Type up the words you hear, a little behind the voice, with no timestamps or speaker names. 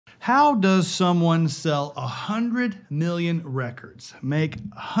How does someone sell 100 million records, make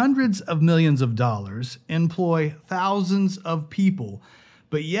hundreds of millions of dollars, employ thousands of people,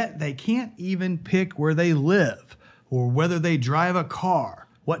 but yet they can't even pick where they live or whether they drive a car,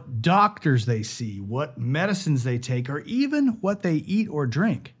 what doctors they see, what medicines they take, or even what they eat or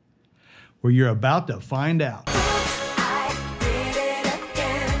drink? Well, you're about to find out.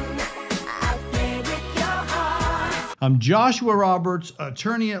 I'm Joshua Roberts,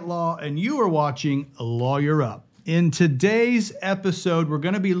 attorney at law, and you are watching Lawyer Up. In today's episode, we're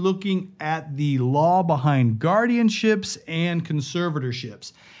going to be looking at the law behind guardianships and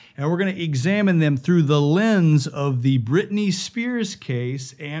conservatorships. And we're going to examine them through the lens of the Britney Spears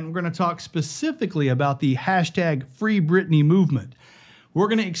case, and we're going to talk specifically about the hashtag Free Britney movement. We're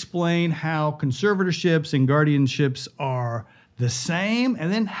going to explain how conservatorships and guardianships are the same,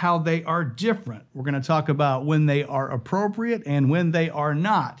 and then how they are different. We're going to talk about when they are appropriate and when they are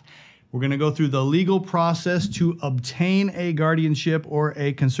not. We're going to go through the legal process to obtain a guardianship or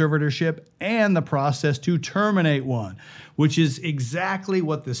a conservatorship and the process to terminate one, which is exactly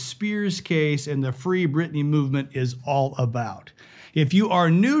what the Spears case and the Free Britney movement is all about. If you are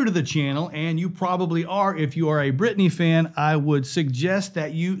new to the channel, and you probably are if you are a Britney fan, I would suggest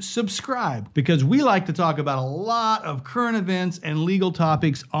that you subscribe, because we like to talk about a lot of current events and legal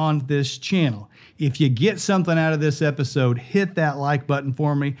topics on this channel. If you get something out of this episode, hit that like button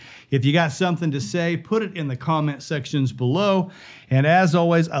for me. If you got something to say, put it in the comment sections below. And as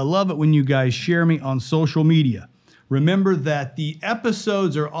always, I love it when you guys share me on social media. Remember that the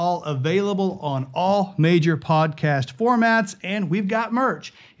episodes are all available on all major podcast formats, and we've got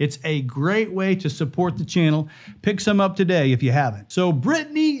merch. It's a great way to support the channel. Pick some up today if you haven't. So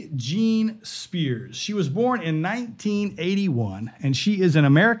Britney Jean Spears, she was born in 1981, and she is an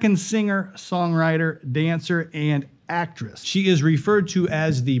American singer, songwriter, dancer, and actress. She is referred to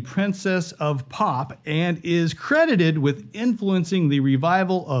as the Princess of Pop and is credited with influencing the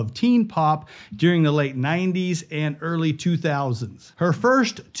revival of teen pop during the late 90s and early 2000s. Her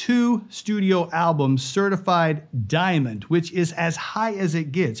first two studio albums certified diamond, which is as high as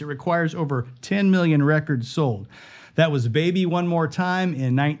it gets. It requires over 10 million records sold. That was Baby One More Time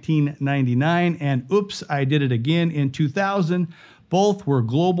in 1999 and Oops, I Did It Again in 2000. Both were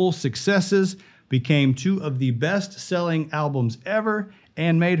global successes, became two of the best-selling albums ever,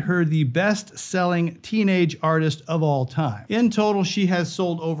 and made her the best-selling teenage artist of all time. In total, she has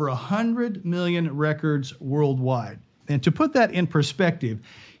sold over 100 million records worldwide. And to put that in perspective,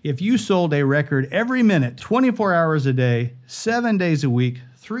 if you sold a record every minute, 24 hours a day, 7 days a week,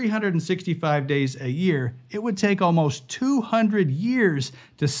 365 days a year, it would take almost 200 years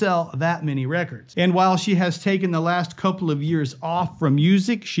to sell that many records. And while she has taken the last couple of years off from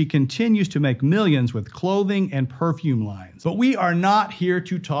music, she continues to make millions with clothing and perfume lines. But we are not here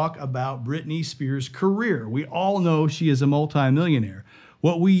to talk about Britney Spears' career. We all know she is a multimillionaire.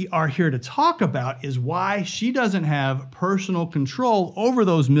 What we are here to talk about is why she doesn't have personal control over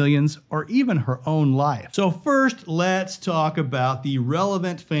those millions or even her own life. So first, let's talk about the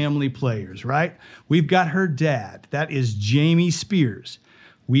relevant family players, right? We've got her dad, that is Jamie Spears.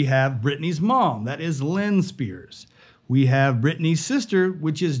 We have Britney's mom, that is Lynn Spears. We have Britney's sister,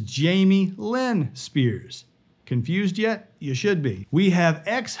 which is Jamie Lynn Spears. Confused yet? You should be. We have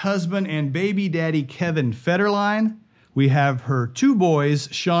ex-husband and baby daddy Kevin Federline. We have her two boys,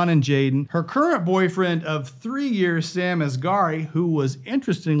 Sean and Jaden, her current boyfriend of 3 years, Sam Asghari, who was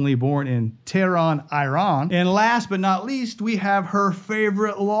interestingly born in Tehran, Iran. And last but not least, we have her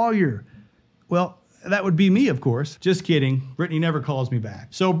favorite lawyer. Well, that would be me, of course. Just kidding. Britney never calls me back.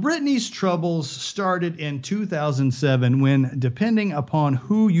 So Britney's troubles started in 2007 when, depending upon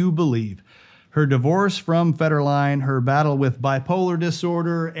who you believe, her divorce from Federline, her battle with bipolar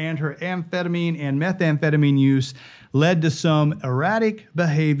disorder, and her amphetamine and methamphetamine use led to some erratic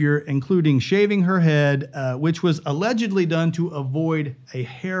behavior, including shaving her head, which was allegedly done to avoid a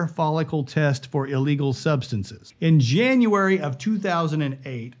hair follicle test for illegal substances. In January of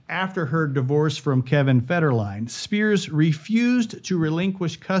 2008, after her divorce from Kevin Federline, Spears refused to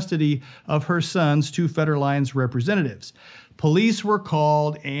relinquish custody of her sons to Federline's representatives. Police were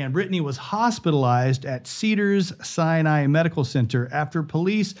called, and Britney was hospitalized at Cedars-Sinai Medical Center after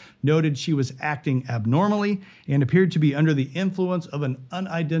police noted she was acting abnormally and appeared to be under the influence of an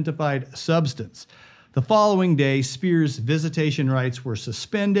unidentified substance. The following day, Spears' visitation rights were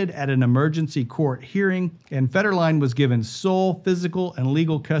suspended at an emergency court hearing, and Federline was given sole physical and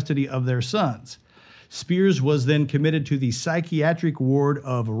legal custody of their sons. Spears was then committed to the psychiatric ward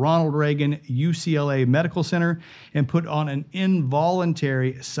of Ronald Reagan UCLA Medical Center and put on an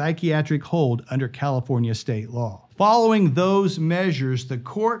involuntary psychiatric hold under California state law. Following those measures, the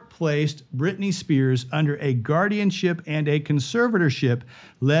court placed Britney Spears under a guardianship and a conservatorship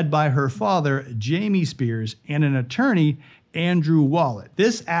led by her father, Jamie Spears, and an attorney, Andrew Wallet.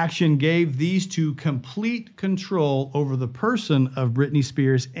 This action gave these two complete control over the person of Britney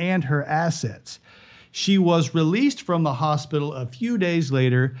Spears and her assets. She was released from the hospital a few days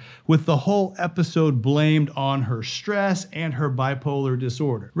later, with the whole episode blamed on her stress and her bipolar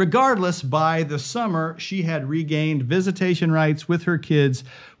disorder. Regardless, by the summer, she had regained visitation rights with her kids,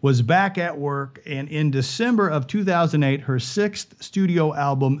 was back at work, and in December of 2008, her sixth studio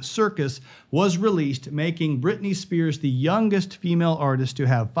album, Circus, was released, making Britney Spears the youngest female artist to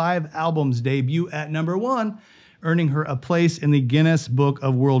have 5 albums debut at #1, earning her a place in the Guinness Book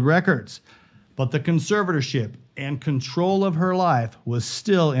of World Records. But the conservatorship and control of her life was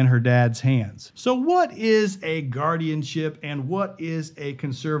still in her dad's hands. So what is a guardianship and what is a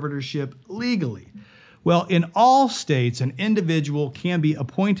conservatorship legally? Well, in all states, an individual can be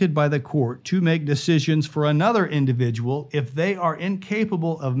appointed by the court to make decisions for another individual if they are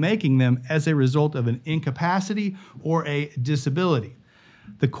incapable of making them as a result of an incapacity or a disability.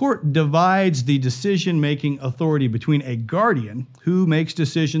 The court divides the decision-making authority between a guardian, who makes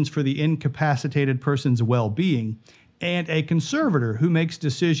decisions for the incapacitated person's well-being, and a conservator, who makes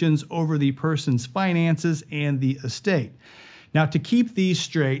decisions over the person's finances and the estate. Now, to keep these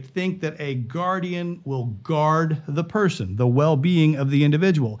straight, think that a guardian will guard the person, the well-being of the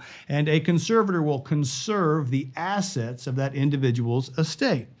individual, and a conservator will conserve the assets of that individual's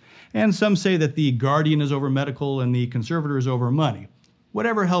estate. And some say that the guardian is over medical and the conservator is over money.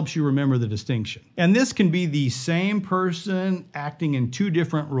 Whatever helps you remember the distinction. And this can be the same person acting in 2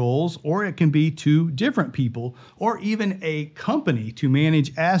 different roles, or it can be 2 different people, or even a company to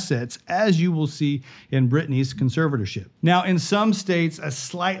manage assets, as you will see in Britney's conservatorship. Now, in some states, a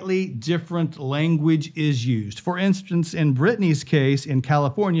slightly different language is used. For instance, in Britney's case in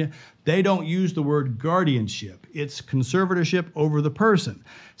California, they don't use the word guardianship. It's conservatorship over the person.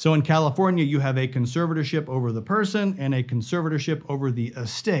 So in California, you have a conservatorship over the person and a conservatorship over the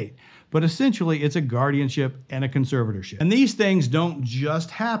estate. But essentially, it's a guardianship and a conservatorship. And these things don't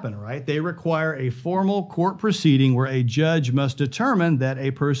just happen, right? They require a formal court proceeding where a judge must determine that a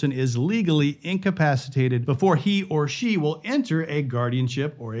person is legally incapacitated before he or she will enter a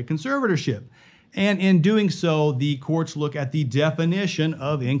guardianship or a conservatorship. And in doing so, the courts look at the definition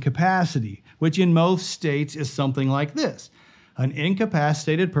of incapacity, which in most states is something like this. An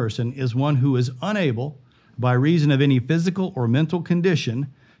incapacitated person is one who is unable, by reason of any physical or mental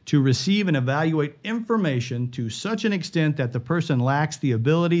condition, to receive and evaluate information to such an extent that the person lacks the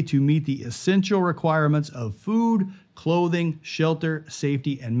ability to meet the essential requirements of food, clothing, shelter,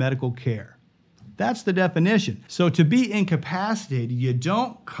 safety, and medical care. That's the definition. So to be incapacitated, you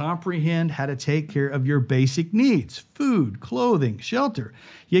don't comprehend how to take care of your basic needs: food, clothing, shelter.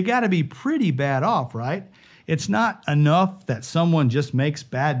 You got to be pretty bad off, right? It's not enough that someone just makes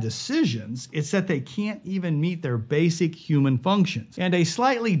bad decisions. It's that they can't even meet their basic human functions. And a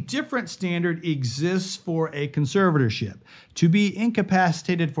slightly different standard exists for a conservatorship. To be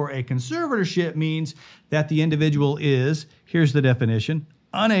incapacitated for a conservatorship means that the individual is, here's the definition,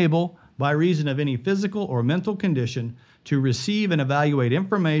 unable, by reason of any physical or mental condition, to receive and evaluate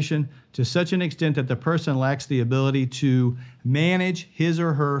information to such an extent that the person lacks the ability to manage his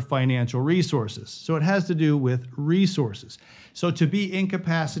or her financial resources. So it has to do with resources. So to be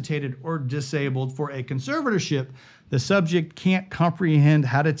incapacitated or disabled for a conservatorship, the subject can't comprehend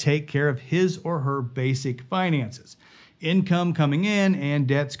how to take care of his or her basic finances: income coming in and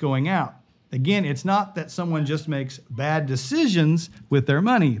debts going out. Again, it's not that someone just makes bad decisions with their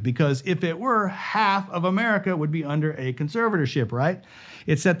money, because if it were, half of America would be under a conservatorship, right?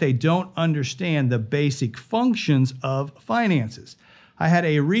 It's that they don't understand the basic functions of finances. I had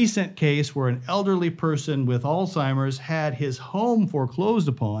a recent case where an elderly person with Alzheimer's had his home foreclosed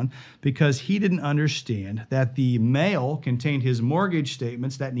upon because he didn't understand that the mail contained his mortgage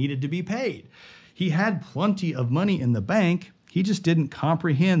statements that needed to be paid. He had plenty of money in the bank. He just didn't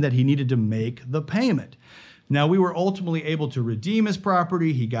comprehend that he needed to make the payment. Now, we were ultimately able to redeem his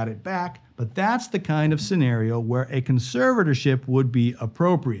property. He got it back, but that's the kind of scenario where a conservatorship would be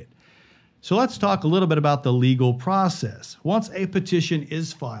appropriate. So let's talk a little bit about the legal process. Once a petition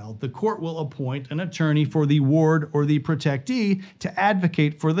is filed, the court will appoint an attorney for the ward or the protectee to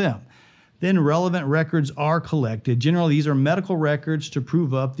advocate for them. Then relevant records are collected. Generally, these are medical records to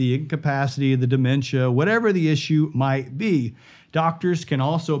prove up the incapacity, the dementia, whatever the issue might be. Doctors can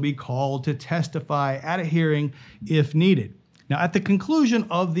also be called to testify at a hearing if needed. Now, at the conclusion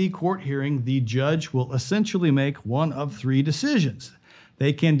of the court hearing, the judge will essentially make one of 3 decisions.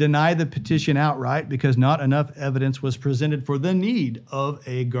 They can deny the petition outright because not enough evidence was presented for the need of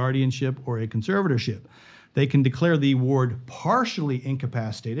a guardianship or a conservatorship. They can declare the ward partially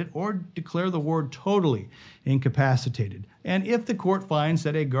incapacitated or declare the ward totally incapacitated. And if the court finds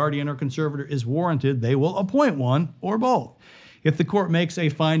that a guardian or conservator is warranted, they will appoint one or both. If the court makes a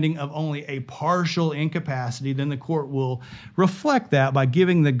finding of only a partial incapacity, then the court will reflect that by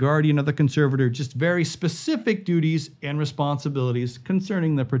giving the guardian or the conservator just very specific duties and responsibilities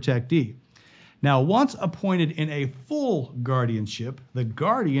concerning the protectee. Now, once appointed in a full guardianship, the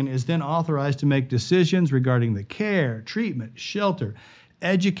guardian is then authorized to make decisions regarding the care, treatment, shelter,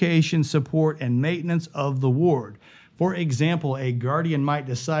 education, support, and maintenance of the ward. For example, a guardian might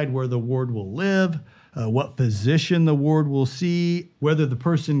decide where the ward will live, what physician the ward will see, whether the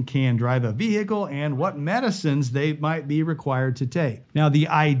person can drive a vehicle, and what medicines they might be required to take. Now, the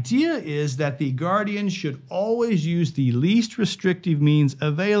idea is that the guardian should always use the least restrictive means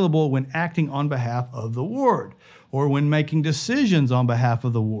available when acting on behalf of the ward or when making decisions on behalf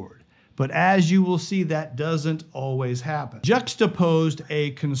of the ward. But as you will see, that doesn't always happen. Juxtaposed,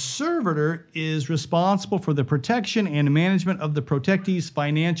 a conservator is responsible for the protection and management of the protectee's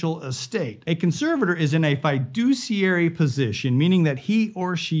financial estate. A conservator is in a fiduciary position, meaning that he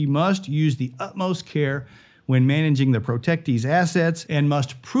or she must use the utmost care when managing the protectee's assets and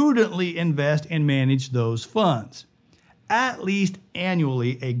must prudently invest and manage those funds. At least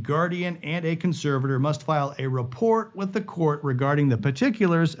annually, a guardian and a conservator must file a report with the court regarding the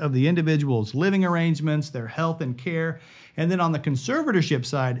particulars of the individual's living arrangements, their health and care, and then on the conservatorship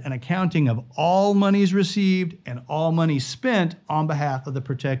side, an accounting of all monies received and all monies spent on behalf of the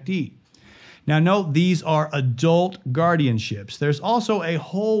protectee. Now note, these are adult guardianships. There's also a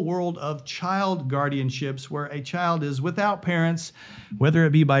whole world of child guardianships where a child is without parents, whether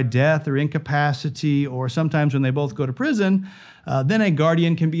it be by death or incapacity, or sometimes when they both go to prison, then a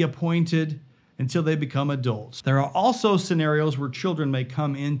guardian can be appointed until they become adults. There are also scenarios where children may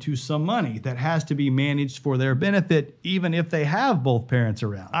come into some money that has to be managed for their benefit, even if they have both parents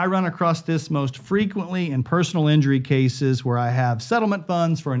around. I run across this most frequently in personal injury cases where I have settlement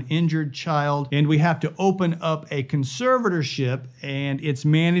funds for an injured child, and we have to open up a conservatorship, and it's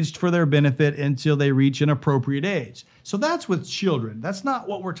managed for their benefit until they reach an appropriate age. So that's with children. That's not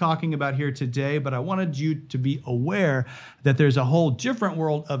what we're talking about here today, but I wanted you to be aware that there's a whole different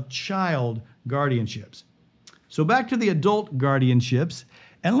world of child guardianships. So back to the adult guardianships,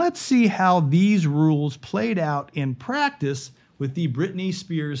 and let's see how these rules played out in practice with the Britney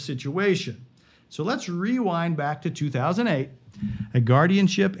Spears situation. So let's rewind back to 2008. A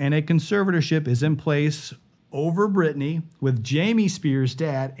guardianship and a conservatorship is in place over Britney, with Jamie Spears'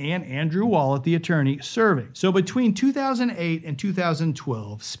 dad and Andrew Wallet, the attorney, serving. So between 2008 and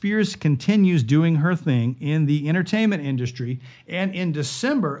 2012, Spears continues doing her thing in the entertainment industry, and in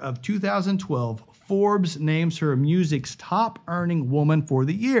December of 2012, Forbes names her music's top-earning woman for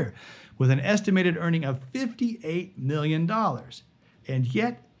the year, with an estimated earning of $58 million. And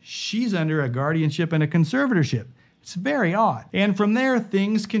yet, she's under a guardianship and a conservatorship. It's very odd. And from there,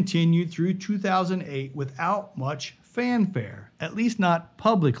 things continued through 2008 without much fanfare, at least not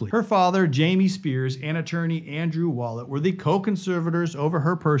publicly. Her father, Jamie Spears, and attorney Andrew Wallet were the co-conservators over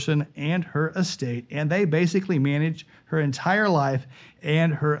her person and her estate, and they basically managed her entire life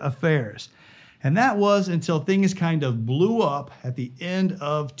and her affairs. And that was until things kind of blew up at the end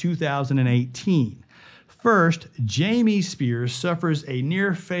of 2018. First, Jamie Spears suffers a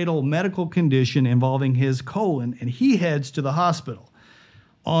near-fatal medical condition involving his colon, and he heads to the hospital.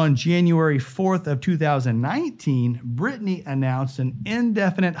 On January 4th of 2019, Britney announced an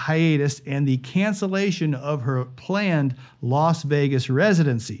indefinite hiatus and the cancellation of her planned Las Vegas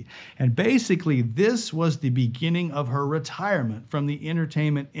residency. And basically, this was the beginning of her retirement from the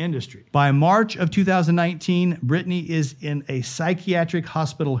entertainment industry. By March of 2019, Britney is in a psychiatric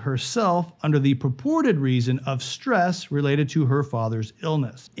hospital herself under the purported reason of stress related to her father's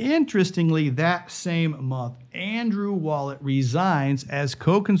illness. Interestingly, that same month, Andrew Wallet resigns as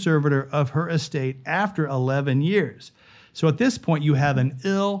co-conservator of her estate after 11 years. So at this point, you have an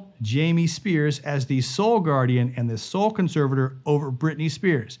ill Jamie Spears as the sole guardian and the sole conservator over Britney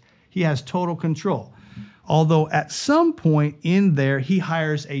Spears. He has total control. Although at some point in there, he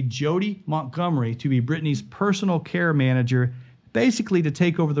hires a Jody Montgomery to be Britney's personal care manager, basically to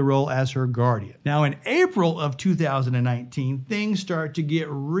take over the role as her guardian. Now, in April of 2019, things start to get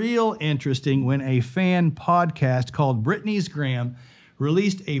real interesting when a fan podcast called Britney's Gram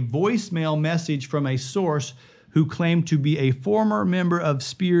released a voicemail message from a source who claimed to be a former member of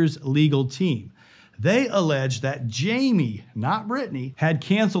Spears' legal team. They alleged that Jamie, not Britney, had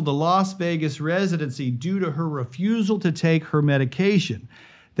canceled the Las Vegas residency due to her refusal to take her medication,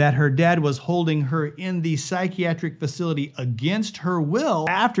 that her dad was holding her in the psychiatric facility against her will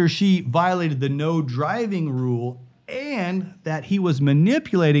after she violated the no driving rule, and that he was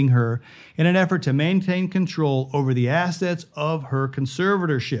manipulating her in an effort to maintain control over the assets of her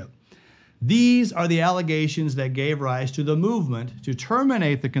conservatorship. These are the allegations that gave rise to the movement to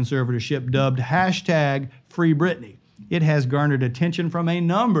terminate the conservatorship dubbed #FreeBritney. It has garnered attention from a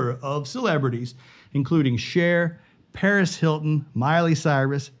number of celebrities, including Cher, Paris Hilton, Miley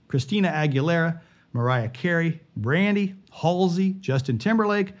Cyrus, Christina Aguilera, Mariah Carey, Brandy, Halsey, Justin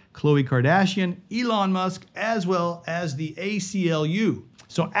Timberlake, Khloe Kardashian, Elon Musk, as well as the ACLU.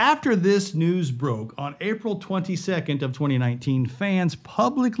 So after this news broke on April 22nd of 2019, fans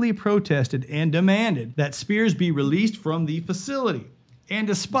publicly protested and demanded that Spears be released from the facility. And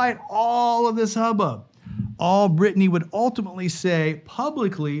despite all of this hubbub, all Britney would ultimately say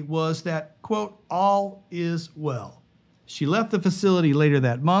publicly was that, quote, all is well. She left the facility later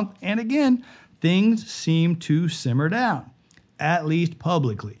that month, and again, things seemed to simmer down, at least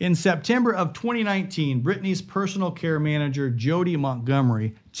publicly. In September of 2019, Britney's personal care manager, Jody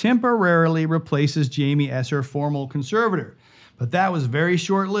Montgomery, temporarily replaces Jamie as her formal conservator. But that was very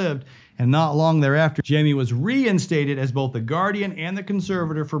short-lived, and not long thereafter, Jamie was reinstated as both the guardian and the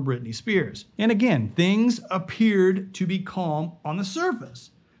conservator for Britney Spears. And again, things appeared to be calm on the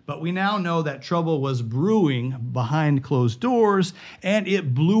surface. But we now know that trouble was brewing behind closed doors, and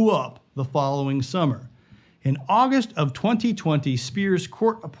it blew up the following summer. In August of 2020, Spears'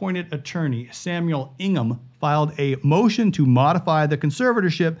 court-appointed attorney, Samuel Ingham, filed a motion to modify the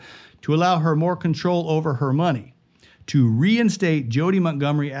conservatorship to allow her more control over her money, to reinstate Jody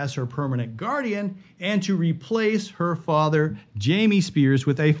Montgomery as her permanent guardian, and to replace her father, Jamie Spears,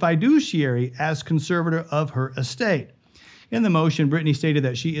 with a fiduciary as conservator of her estate. In the motion, Britney stated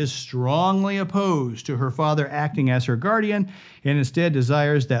that she is strongly opposed to her father acting as her guardian and instead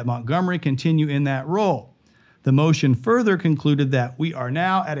desires that Montgomery continue in that role. The motion further concluded that we are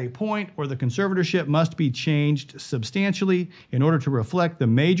now at a point where the conservatorship must be changed substantially in order to reflect the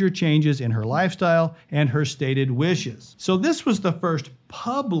major changes in her lifestyle and her stated wishes. So this was the first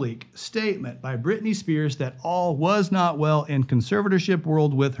public statement by Britney Spears that all was not well in conservatorship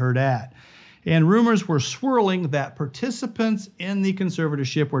world with her dad. And rumors were swirling that participants in the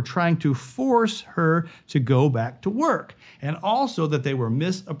conservatorship were trying to force her to go back to work, and also that they were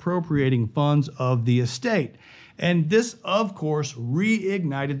misappropriating funds of the estate. And this, of course,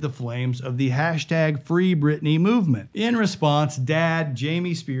 reignited the flames of the #FreeBritney movement. In response, Dad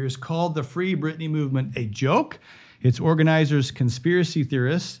Jamie Spears called the Free Britney movement a joke, its organizers conspiracy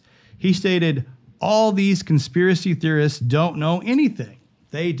theorists. He stated, "All these conspiracy theorists don't know anything.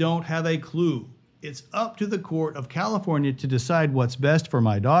 They don't have a clue. It's up to the court of California to decide what's best for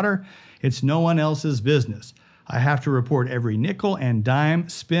my daughter. It's no one else's business. I have to report every nickel and dime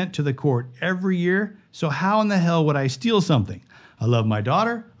spent to the court every year, so how in the hell would I steal something? I love my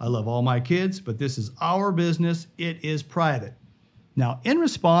daughter, I love all my kids, but this is our business. It is private." Now, in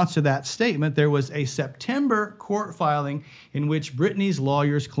response to that statement, there was a September court filing in which Britney's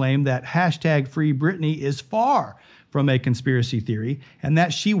lawyers claimed that #FreeBritney is far from a conspiracy theory and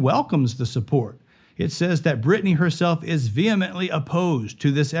that she welcomes the support. It says that Britney herself is vehemently opposed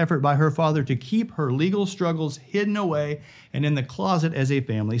to this effort by her father to keep her legal struggles hidden away and in the closet as a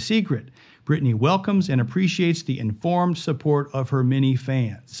family secret. Britney welcomes and appreciates the informed support of her many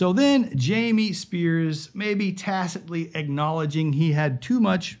fans. So then Jamie Spears, maybe tacitly acknowledging he had too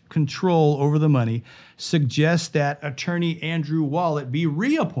much control over the money, suggests that attorney Andrew Wallet be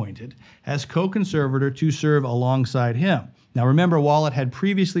reappointed as co-conservator to serve alongside him. Now remember, Wallet had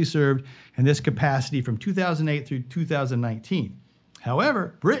previously served in this capacity from 2008 through 2019.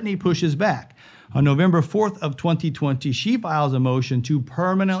 However, Britney pushes back. On November 4th of 2020, she files a motion to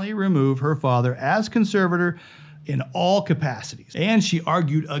permanently remove her father as conservator in all capacities. And she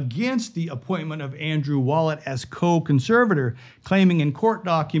argued against the appointment of Andrew Wallet as co-conservator, claiming in court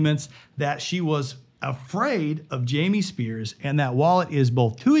documents that she was afraid of Jamie Spears and that Wallet is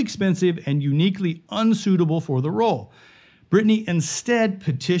both too expensive and uniquely unsuitable for the role. Britney instead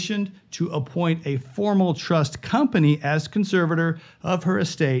petitioned to appoint a formal trust company as conservator of her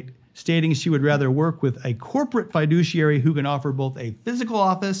estate, stating she would rather work with a corporate fiduciary who can offer both a physical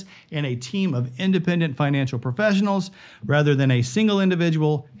office and a team of independent financial professionals, rather than a single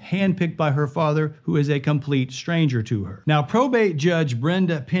individual handpicked by her father who is a complete stranger to her. Now, probate judge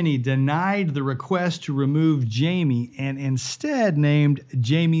Brenda Penny denied the request to remove Jamie and instead named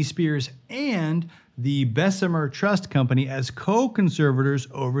Jamie Spears and the Bessemer Trust Company as co-conservators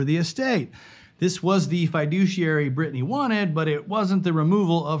over the estate. This was the fiduciary Britney wanted, but it wasn't the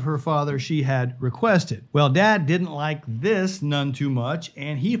removal of her father she had requested. Well, Dad didn't like this none too much,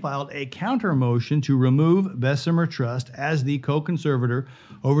 and he filed a counter motion to remove Bessemer Trust as the co-conservator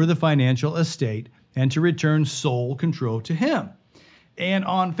over the financial estate and to return sole control to him. And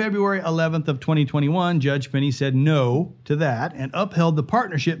on February 11th of 2021, Judge Penny said no to that and upheld the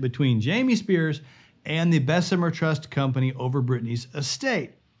partnership between Jamie Spears and the Bessemer Trust Company over Britney's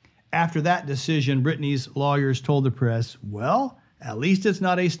estate. After that decision, Britney's lawyers told the press, well, at least it's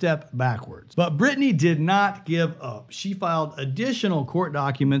not a step backwards. But Britney did not give up. She filed additional court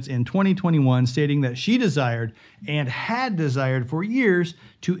documents in 2021 stating that she desired and had desired for years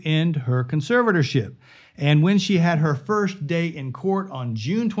to end her conservatorship. And when she had her first day in court on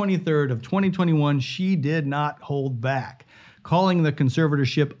June 23rd of 2021, she did not hold back, calling the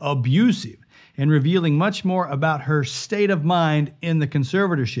conservatorship abusive and revealing much more about her state of mind in the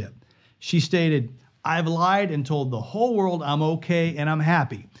conservatorship. She stated, I've lied and told the whole world I'm okay and I'm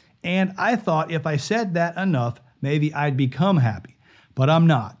happy. And I thought if I said that enough, maybe I'd become happy. But I'm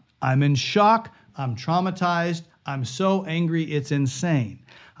not. I'm in shock. I'm traumatized. I'm so angry it's insane.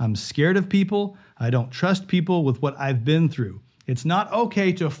 I'm scared of people. I don't trust people with what I've been through. It's not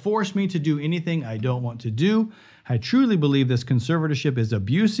okay to force me to do anything I don't want to do. I truly believe this conservatorship is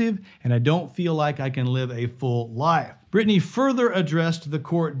abusive, and I don't feel like I can live a full life. Britney further addressed the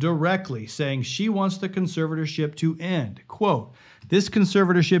court directly, saying she wants the conservatorship to end. Quote, this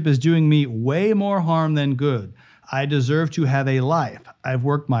conservatorship is doing me way more harm than good. I deserve to have a life. I've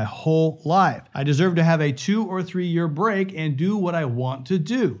worked my whole life. I deserve to have a 2 or 3 year break and do what I want to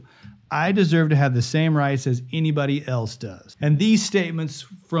do. I deserve to have the same rights as anybody else does. And these statements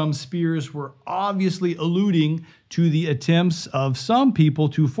from Spears were obviously alluding to the attempts of some people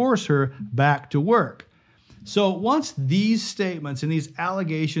to force her back to work. So once these statements and these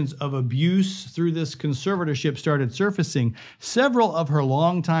allegations of abuse through this conservatorship started surfacing, several of her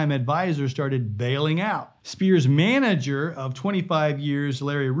longtime advisors started bailing out. Spears' manager of 25 years,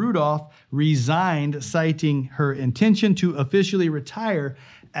 Larry Rudolph, resigned, citing her intention to officially retire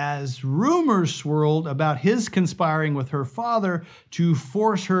as rumors swirled about his conspiring with her father to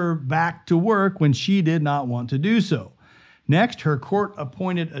force her back to work when she did not want to do so. Next, her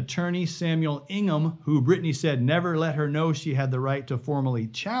court-appointed attorney, Samuel Ingham, who Britney said never let her know she had the right to formally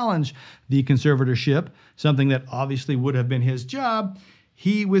challenge the conservatorship, something that obviously would have been his job,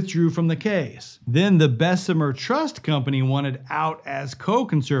 he withdrew from the case. Then the Bessemer Trust Company wanted out as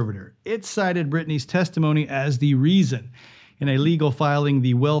co-conservator. It cited Britney's testimony as the reason. In a legal filing,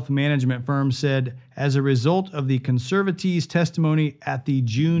 the wealth management firm said, as a result of the conservatee's testimony at the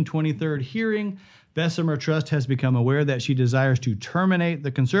June 23rd hearing, Bessemer Trust has become aware that she desires to terminate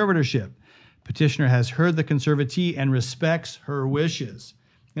the conservatorship. Petitioner has heard the conservatee and respects her wishes.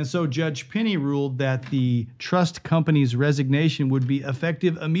 And so Judge Penny ruled that the trust company's resignation would be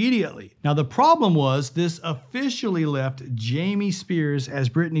effective immediately. Now, the problem was this officially left Jamie Spears as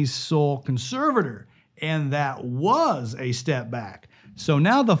Britney's sole conservator, and that was a step back. So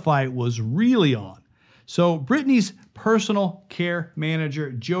now the fight was really on. So Britney's personal care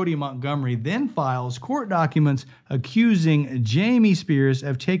manager, Jody Montgomery, then files court documents accusing Jamie Spears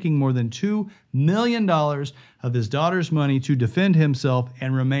of taking more than $2 million of his daughter's money to defend himself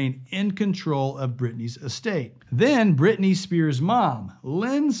and remain in control of Britney's estate. Then Britney Spears' mom,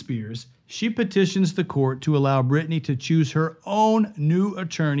 Lynn Spears, she petitions the court to allow Britney to choose her own new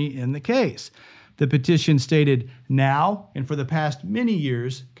attorney in the case. The petition stated, now and for the past many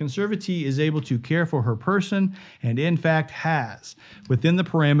years, conservatee is able to care for her person and in fact has, within the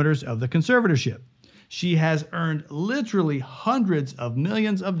parameters of the conservatorship. She has earned literally hundreds of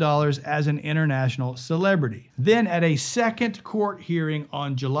millions of dollars as an international celebrity. Then at a second court hearing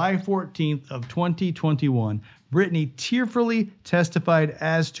on July 14th of 2021, Britney tearfully testified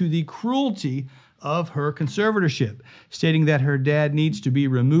as to the cruelty of her conservatorship, stating that her dad needs to be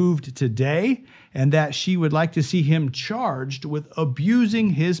removed today and that she would like to see him charged with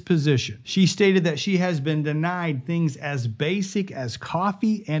abusing his position. She stated that she has been denied things as basic as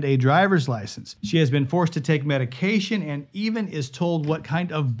coffee and a driver's license. She has been forced to take medication and even is told what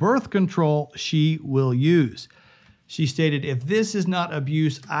kind of birth control she will use. She stated, if this is not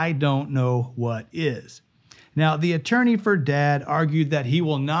abuse, I don't know what is. Now, the attorney for Dad argued that he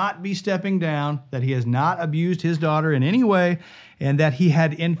will not be stepping down, that he has not abused his daughter in any way, and that he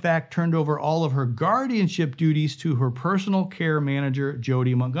had in fact turned over all of her guardianship duties to her personal care manager,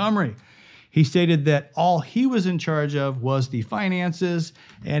 Jody Montgomery. He stated that all he was in charge of was the finances,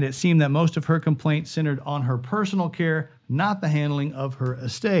 and it seemed that most of her complaints centered on her personal care, not the handling of her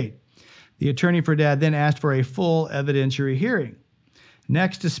estate. The attorney for Dad then asked for a full evidentiary hearing.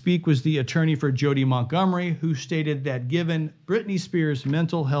 Next to speak was the attorney for Jody Montgomery, who stated that given Britney Spears'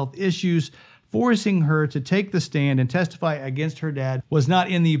 mental health issues, forcing her to take the stand and testify against her dad was not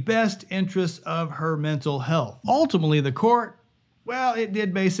in the best interest of her mental health. Ultimately, the court, well, it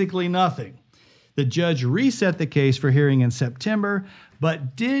did basically nothing. The judge reset the case for hearing in September,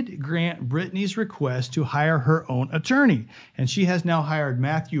 but did grant Britney's request to hire her own attorney. And she has now hired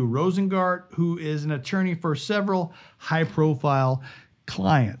Matthew Rosengart, who is an attorney for several high-profile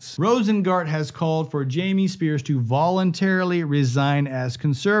clients. Rosengart has called for Jamie Spears to voluntarily resign as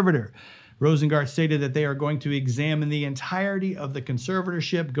conservator. Rosengart stated that they are going to examine the entirety of the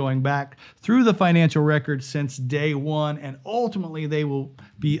conservatorship going back through the financial records since day one, and ultimately they will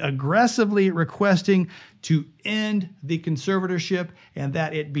be aggressively requesting to end the conservatorship and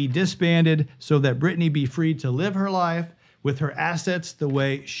that it be disbanded so that Britney be free to live her life with her assets the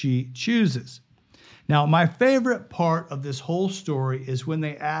way she chooses. Now, my favorite part of this whole story is when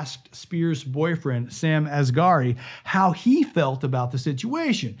they asked Spears' boyfriend, Sam Asghari, how he felt about the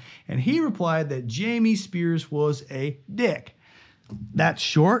situation. And he replied that Jamie Spears was a dick. That's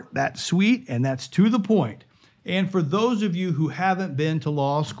short, that's sweet, and that's to the point. And for those of you who haven't been to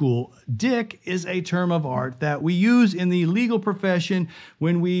law school, dick is a term of art that we use in the legal profession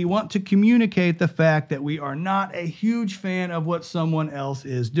when we want to communicate the fact that we are not a huge fan of what someone else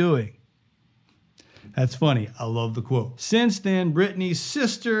is doing. That's funny. I love the quote. Since then, Britney's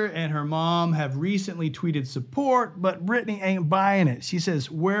sister and her mom have recently tweeted support, but Britney ain't buying it. She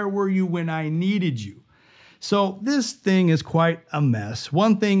says, "Where were you when I needed you?" So this thing is quite a mess.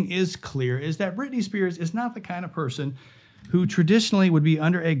 One thing is clear is that Britney Spears is not the kind of person who traditionally would be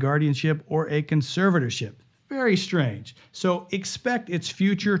under a guardianship or a conservatorship. Very strange. So expect its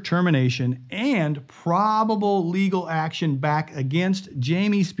future termination and probable legal action back against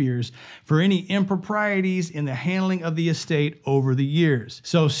Jamie Spears for any improprieties in the handling of the estate over the years.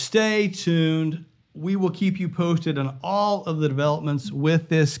 So stay tuned. We will keep you posted on all of the developments with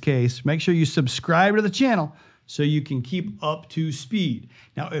this case. Make sure you subscribe to the channel so you can keep up to speed.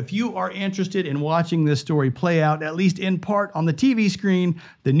 Now, if you are interested in watching this story play out, at least in part on the TV screen,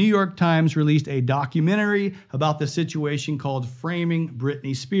 the New York Times released a documentary about the situation called Framing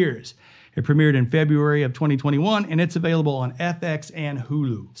Britney Spears. It premiered in February of 2021, and it's available on FX and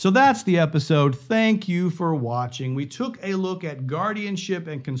Hulu. So that's the episode. Thank you for watching. We took a look at guardianship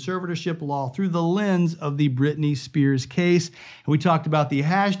and conservatorship law through the lens of the Britney Spears case, and we talked about the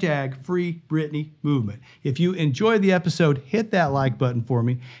hashtag Free Britney movement. If you enjoyed the episode, hit that like button for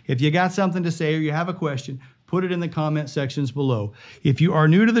me. If you got something to say or you have a question, put it in the comment sections below. If you are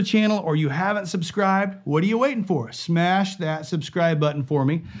new to the channel or you haven't subscribed, what are you waiting for? Smash that subscribe button for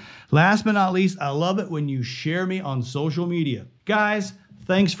me. Last but not least, I love it when you share me on social media. Guys,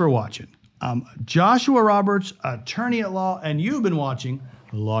 thanks for watching. I'm Joshua Roberts, attorney at law, and you've been watching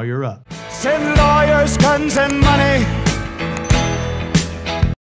Lawyer Up. Send lawyers, guns, and money.